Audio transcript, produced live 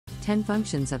10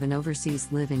 functions of an overseas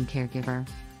live-in caregiver.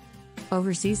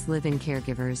 Overseas live-in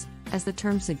caregivers, as the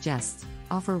term suggests,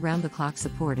 offer round-the-clock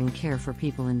support and care for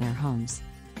people in their homes.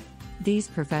 These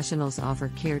professionals offer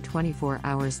care 24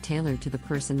 hours tailored to the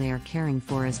person they are caring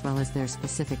for as well as their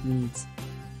specific needs.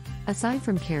 Aside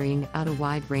from carrying out a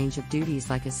wide range of duties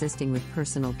like assisting with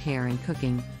personal care and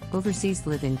cooking, overseas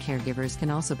live-in caregivers can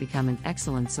also become an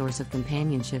excellent source of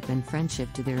companionship and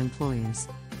friendship to their employers.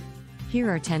 Here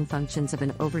are 10 functions of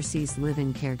an overseas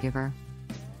live-in caregiver.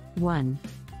 1.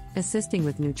 Assisting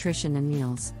with nutrition and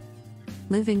meals.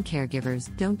 Live-in caregivers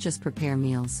don't just prepare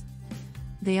meals.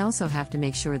 They also have to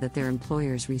make sure that their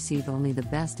employers receive only the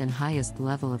best and highest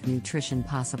level of nutrition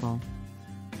possible.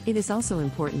 It is also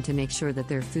important to make sure that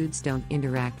their foods don't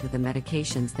interact with the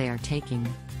medications they are taking.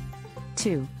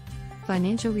 2.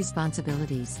 Financial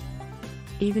responsibilities.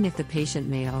 Even if the patient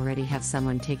may already have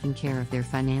someone taking care of their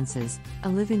finances, a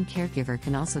live-in caregiver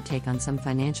can also take on some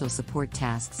financial support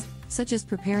tasks, such as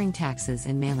preparing taxes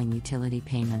and mailing utility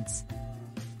payments.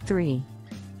 3.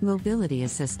 Mobility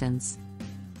assistance.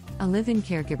 A live-in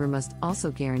caregiver must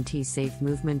also guarantee safe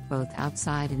movement both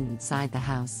outside and inside the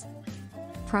house.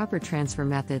 Proper transfer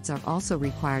methods are also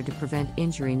required to prevent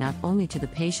injury not only to the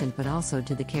patient but also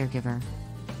to the caregiver.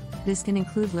 This can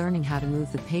include learning how to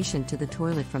move the patient to the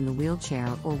toilet from the wheelchair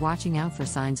or watching out for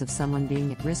signs of someone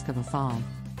being at risk of a fall.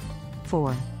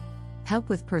 4. Help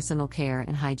with personal care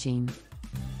and hygiene.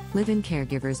 Live-in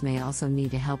caregivers may also need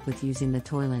to help with using the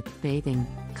toilet, bathing,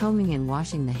 combing and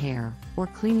washing the hair, or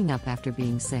cleaning up after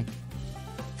being sick.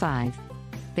 5.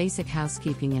 Basic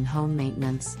housekeeping and home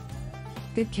maintenance.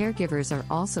 Good caregivers are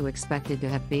also expected to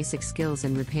have basic skills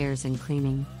in repairs and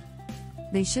cleaning.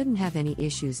 They shouldn't have any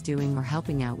issues doing or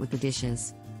helping out with the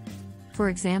dishes. For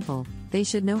example, they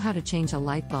should know how to change a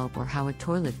light bulb or how a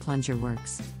toilet plunger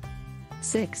works.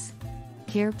 6.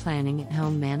 Care planning and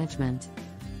home management.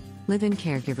 Live-in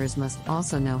caregivers must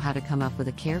also know how to come up with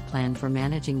a care plan for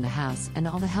managing the house and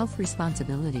all the health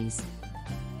responsibilities.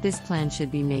 This plan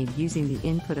should be made using the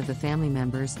input of the family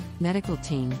members, medical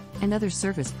team, and other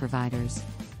service providers.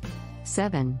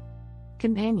 7.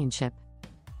 Companionship.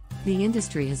 The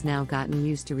industry has now gotten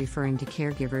used to referring to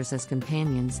caregivers as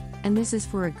companions, and this is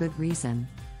for a good reason.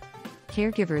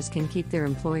 Caregivers can keep their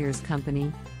employers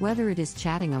company, whether it is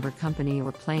chatting over company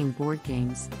or playing board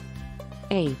games.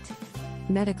 8.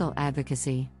 Medical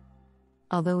advocacy.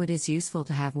 Although it is useful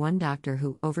to have one doctor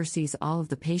who oversees all of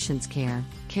the patient's care,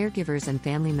 caregivers and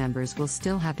family members will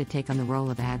still have to take on the role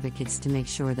of advocates to make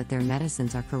sure that their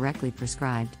medicines are correctly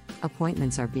prescribed,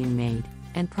 appointments are being made,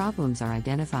 and problems are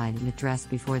identified and addressed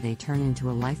before they turn into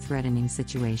a life-threatening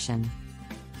situation.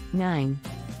 9.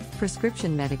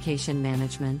 Prescription medication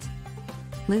management.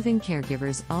 Live-in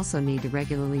caregivers also need to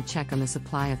regularly check on the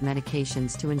supply of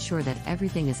medications to ensure that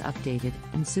everything is updated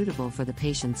and suitable for the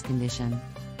patient's condition.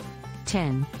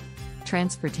 10.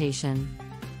 Transportation.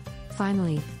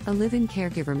 Finally, a live-in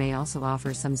caregiver may also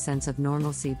offer some sense of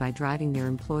normalcy by driving their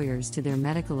employers to their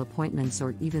medical appointments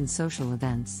or even social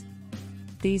events.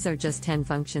 These are just 10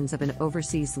 functions of an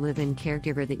overseas live-in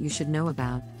caregiver that you should know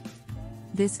about.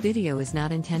 This video is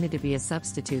not intended to be a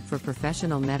substitute for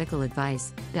professional medical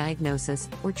advice, diagnosis,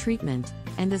 or treatment,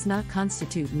 and does not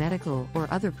constitute medical or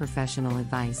other professional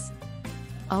advice.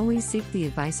 Always seek the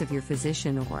advice of your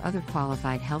physician or other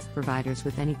qualified health providers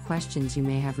with any questions you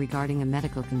may have regarding a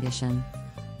medical condition.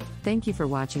 Thank you for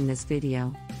watching this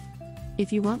video.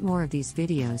 If you want more of these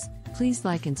videos, please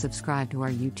like and subscribe to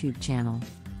our YouTube channel.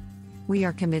 We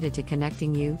are committed to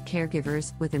connecting you,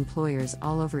 caregivers, with employers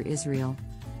all over Israel.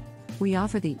 We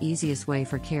offer the easiest way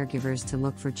for caregivers to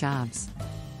look for jobs.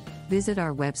 Visit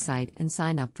our website and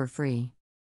sign up for free.